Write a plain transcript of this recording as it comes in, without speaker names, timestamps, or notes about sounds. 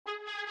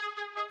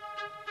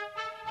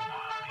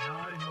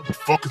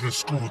Fuckers in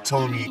school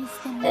telling me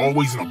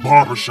always in a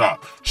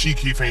barbershop.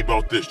 Keef ain't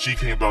about this,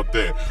 Keef ain't about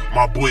that.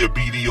 My boy a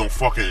BD on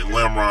fucking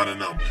Lamron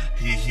and them.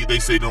 They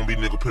say don't be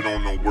nigga put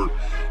on no work.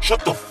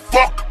 Shut the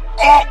fuck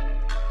up!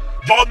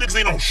 Y'all niggas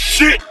ain't no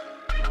shit!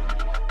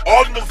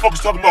 All you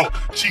motherfuckers talking about,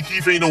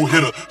 Keef ain't no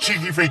hitter,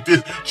 Keef ain't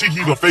this,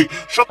 Keef a fake.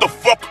 Shut the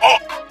fuck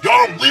up!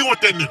 Y'all don't leave with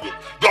that nigga.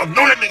 Y'all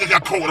know that nigga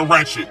got caught with a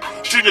rat shit.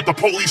 Shooting at the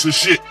police and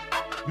shit.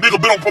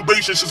 Nigga been on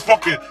probation since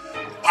fucking,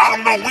 I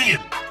don't know when.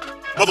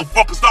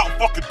 Motherfuckers stop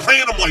fucking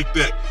playing them like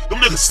that. Them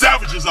niggas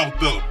savages out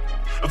there.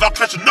 If I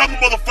catch another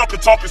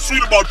motherfucker talking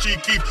sweet about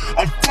Keef,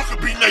 I'm fucking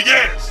beating their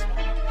ass.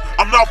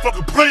 I'm not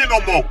fucking playing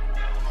no more.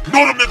 You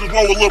know them niggas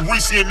roll with Lil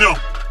Reese and them.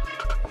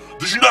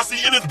 Did you not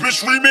see in this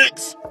bitch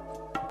remix?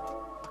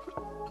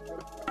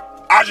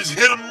 I just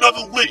hit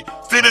another lick.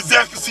 Saying his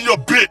ass can see your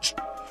bitch.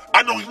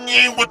 I know he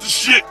ain't with the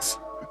shits.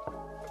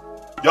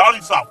 Y'all need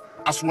to stop.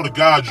 I swear to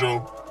God,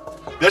 Joe.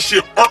 That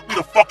shit irked me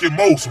the fucking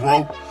most,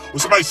 bro. When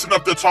somebody sitting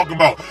up there talking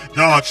about,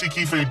 nah,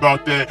 Keef ain't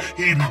about that.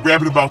 He be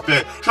rapping about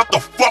that. Shut the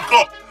fuck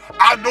up.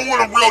 I know when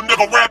a real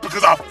nigga rap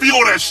because I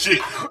feel that shit.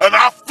 And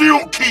I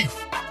feel Keef.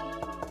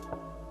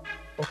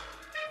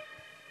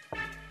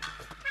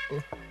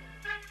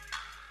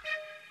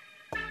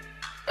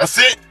 That's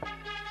it.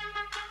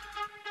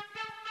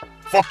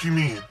 Fuck you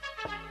mean?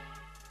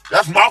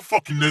 That's my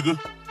fucking nigga.